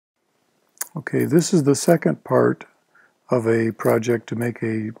Okay, this is the second part of a project to make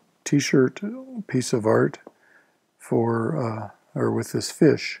a t-shirt piece of art for or with this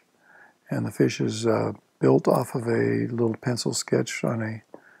fish, and the fish is built off of a little pencil sketch on a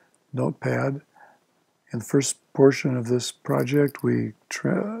notepad. In the first portion of this project, we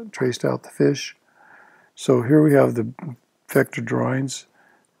traced out the fish. So here we have the vector drawings.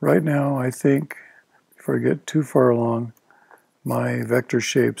 Right now, I think, before I get too far along, my vector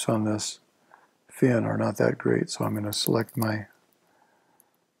shapes on this fin are not that great, so I'm going to select my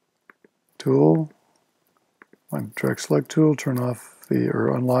tool, my direct select tool, turn off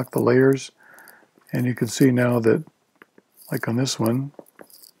or unlock the layers, and you can see now that, like on this one,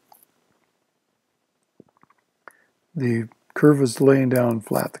 the curve is laying down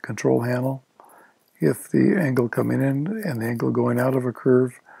flat, the control handle. If the angle coming in and the angle going out of a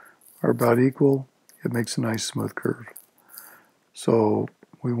curve are about equal, it makes a nice smooth curve. So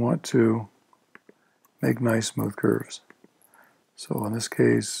we want to make nice smooth curves. So in this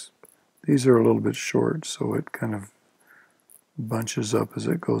case, these are a little bit short, so it kind of bunches up as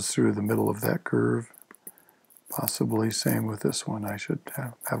it goes through the middle of that curve. Possibly same with this one. I should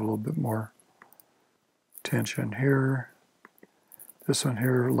have a little bit more tension here. This one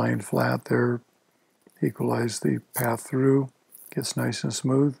here, laying flat there, equalize the path through, gets nice and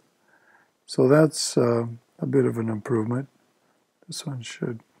smooth. So that's a bit of an improvement. This one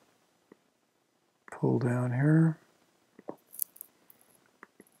should pull down here.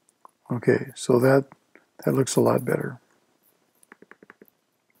 Okay, so that looks a lot better.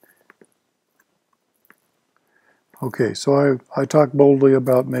 Okay, so I talked boldly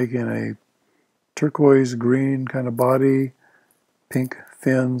about making a turquoise green kind of body, pink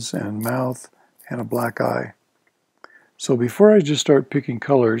fins and mouth, and a black eye. So before I just start picking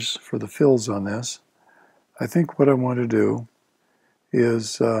colors for the fills on this, I think what I want to do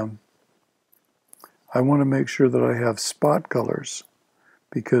is I want to make sure that I have spot colors,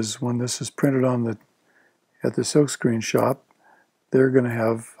 because when this is printed on at the silkscreen shop, they're going to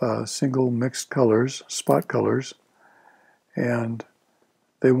have single mixed colors, spot colors, and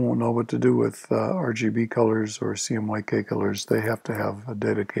they won't know what to do with RGB colors or CMYK colors. They have to have a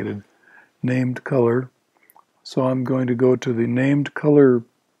dedicated named color. So I'm going to go to the named color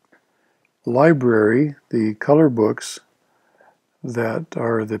library, the color books that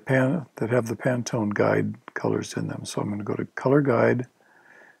are that have the Pantone guide colors in them. So I'm going to go to color guide,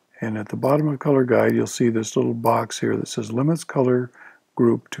 and at the bottom of color guide you'll see this little box here that says limits color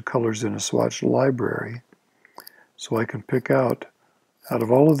group to colors in a swatch library. So I can pick out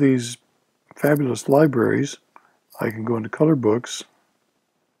of all of these fabulous libraries, I can go into color books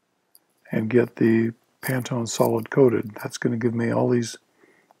and get the Pantone solid coated. That's going to give me all these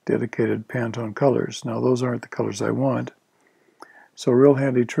dedicated Pantone colors. Now those aren't the colors I want. So a real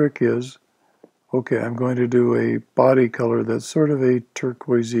handy trick is, okay, I'm going to do a body color that's sort of a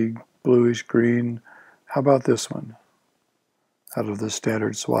turquoisey bluish green. How about this one out of the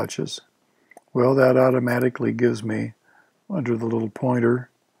standard swatches? Well, that automatically gives me, under the little pointer,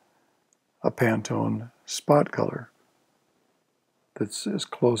 a Pantone spot color that's as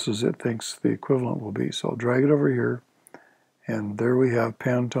close as it thinks the equivalent will be. So I'll drag it over here, and there we have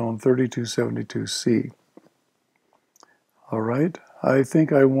Pantone 3272C. All right, I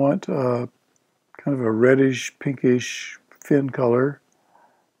think I want kind of a reddish, pinkish fin color.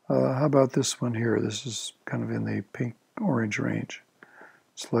 How about this one here? This is kind of in the pink-orange range.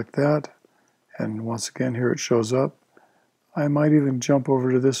 Select that, and once again here it shows up. I might even jump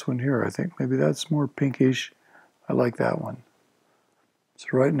over to this one here. I think maybe that's more pinkish. I like that one. So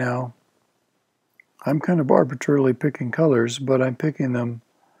right now, I'm kind of arbitrarily picking colors, but I'm picking them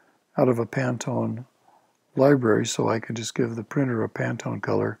out of a Pantone library, so I can just give the printer a Pantone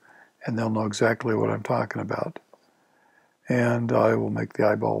color, and they'll know exactly what I'm talking about. And I will make the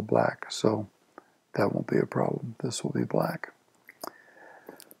eyeball black, so that won't be a problem. This will be black.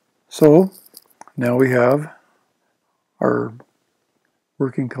 So now we have our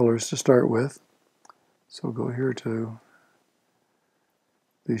working colors to start with. So go here to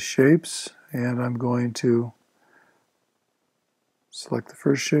these shapes, and I'm going to select the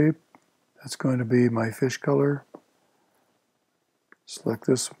first shape. That's going to be my fish color. Select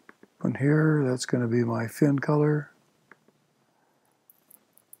this one here. That's going to be my fin color.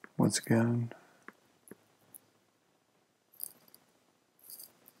 Once again,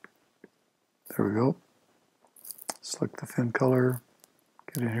 there we go. Select the fin color.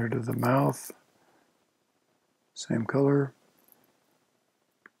 Get in here to the mouth. Same color.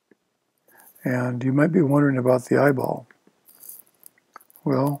 And you might be wondering about the eyeball.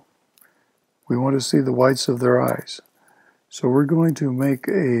 Well, we want to see the whites of their eyes. So we're going to make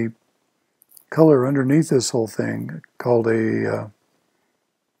a color underneath this whole thing called a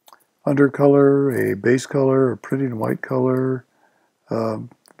undercolor, a base color, a pretty and white color,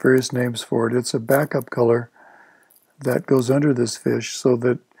 various names for it. It's a backup color that goes under this fish so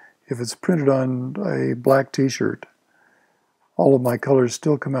that if it's printed on a black t-shirt, all of my colors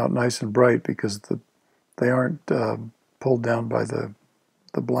still come out nice and bright because they aren't pulled down by the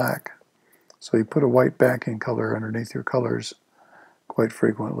black. So you put a white backing color underneath your colors quite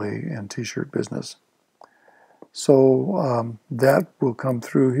frequently in t-shirt business. So that will come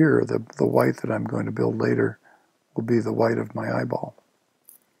through here. The white that I'm going to build later will be the white of my eyeball.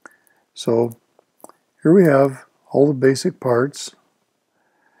 So here we have all the basic parts,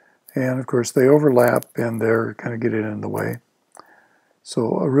 and of course they overlap and they're kind of getting in the way.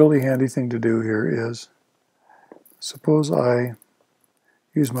 So a really handy thing to do here is, suppose I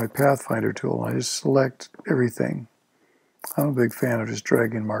use my Pathfinder tool and I just select everything. I'm a big fan of just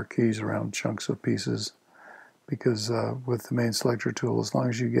dragging marquees around chunks of pieces because with the main selector tool, as long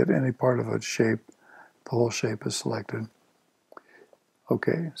as you get any part of a shape, the whole shape is selected.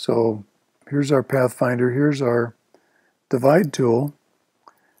 Okay, so here's our Pathfinder. Here's our divide tool.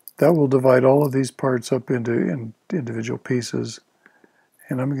 That will divide all of these parts up into individual pieces,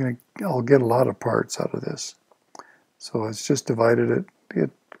 and I'll get a lot of parts out of this. So it's just divided it.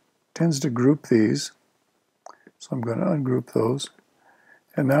 It tends to group these, so I'm going to ungroup those.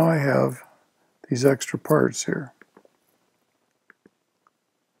 And now I have these extra parts here.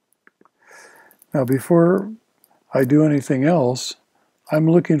 Now before I do anything else, I'm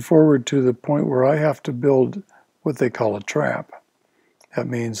looking forward to the point where I have to build what they call a trap. That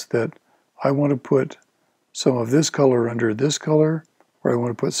means that I want to put some of this color under this color, or I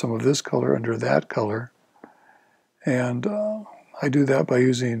want to put some of this color under that color. And I do that by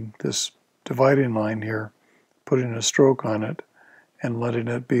using this dividing line here, putting a stroke on it, and letting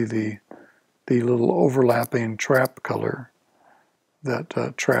it be the little overlapping trap color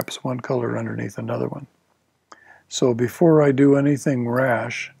that traps one color underneath another one. So before I do anything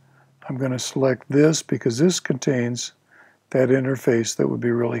rash, I'm going to select this because this contains that interface that would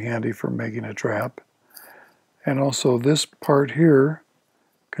be really handy for making a trap. And also this part here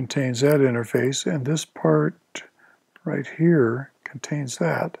contains that interface, and this part right here contains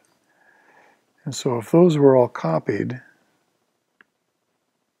that. And so if those were all copied,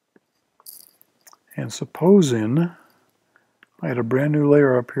 and supposing I had a brand new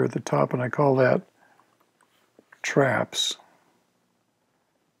layer up here at the top and I call that traps.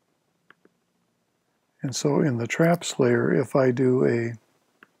 And so in the traps layer, if I do a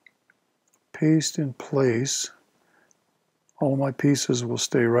paste in place, all my pieces will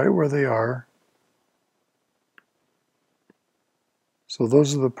stay right where they are. So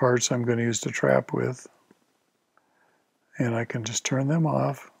those are the parts I'm going to use to trap with. And I can just turn them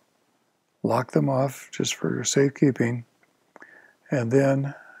off, lock them off just for safekeeping, and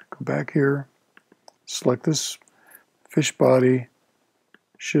then go back here, select this fish body,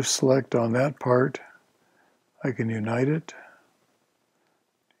 shift select on that part. I can unite it.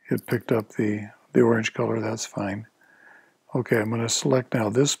 It picked up the orange color, that's fine. Okay, I'm going to select now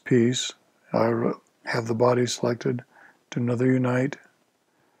this piece. I have the body selected. Do another unite.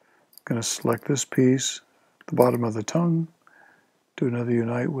 I'm going to select this piece, the bottom of the tongue. Do another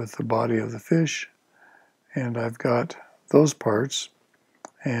unite with the body of the fish. And I've got those parts.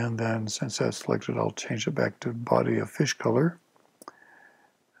 And then since that's selected, I'll change it back to body of fish color.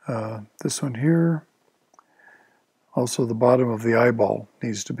 This one here. Also, the bottom of the eyeball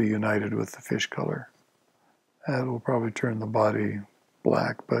needs to be united with the fish color. That will probably turn the body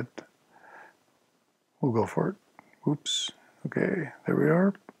black, but we'll go for it. Oops. Okay, there we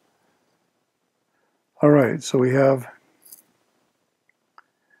are. All right, so we have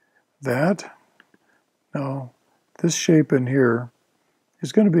that. Now, this shape in here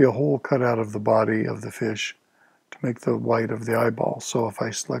is going to be a hole cut out of the body of the fish to make the white of the eyeball. So if I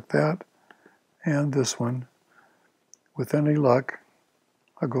select that and this one, with any luck,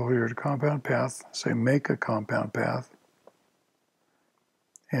 I'll go here to compound path, say make a compound path,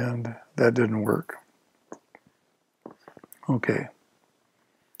 and that didn't work. Okay,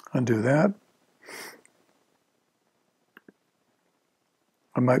 undo that.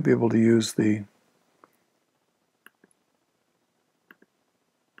 I might be able to use the,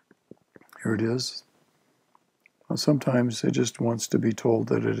 here it is. Well, sometimes it just wants to be told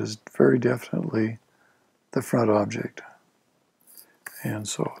that it is very definitely the front object. And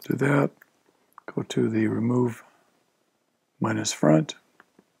so I'll do that, go to the remove minus front,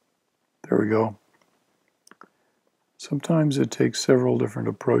 there we go. Sometimes it takes several different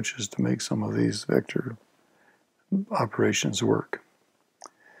approaches to make some of these vector operations work.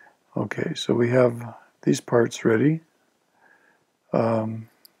 Okay, so we have these parts ready. I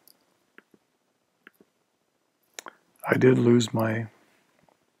did lose my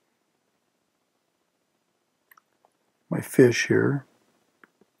fish here,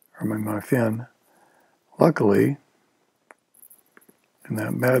 or my fin. Luckily, in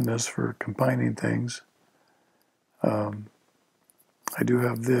that madness for combining things, I do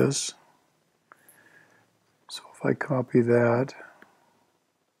have this. So if I copy that,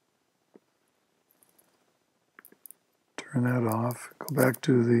 turn that off, go back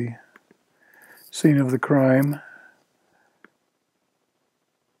to the scene of the crime,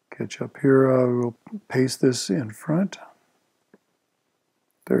 catch up here, I will paste this in front.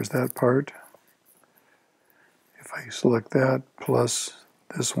 There's that part. If I select that plus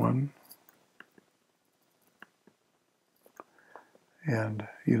this one and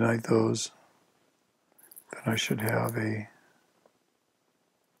unite those, then I should have a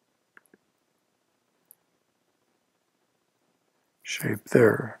shape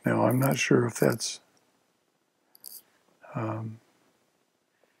there. Now I'm not sure if that's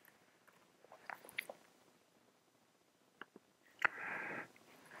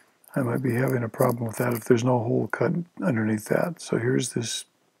I might be having a problem with that if there's no hole cut underneath that. So here's this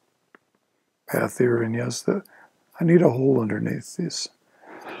path here, and yes, I need a hole underneath this.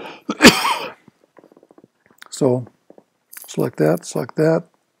 So select that,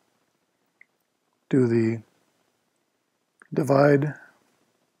 do the divide,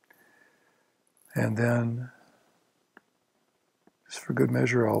 and then, just for good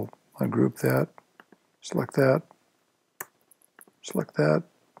measure, I'll ungroup that, select that,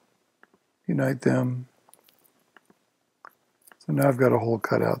 unite them. So now I've got a hole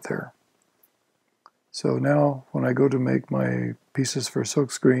cut out there. So now when I go to make my pieces for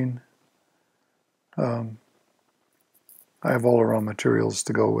silkscreen, I have all the raw materials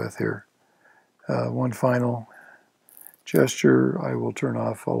to go with here. One final gesture, I will turn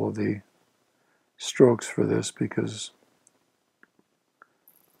off all of the strokes for this because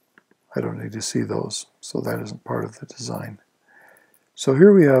I don't need to see those, so that isn't part of the design. So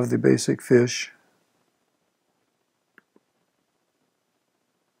here we have the basic fish,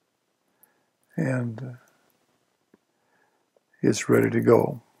 and it's ready to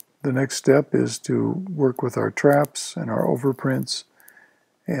go. The next step is to work with our traps and our overprints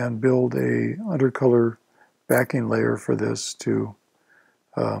and build a undercolor backing layer for this to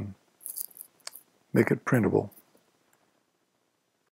make it printable.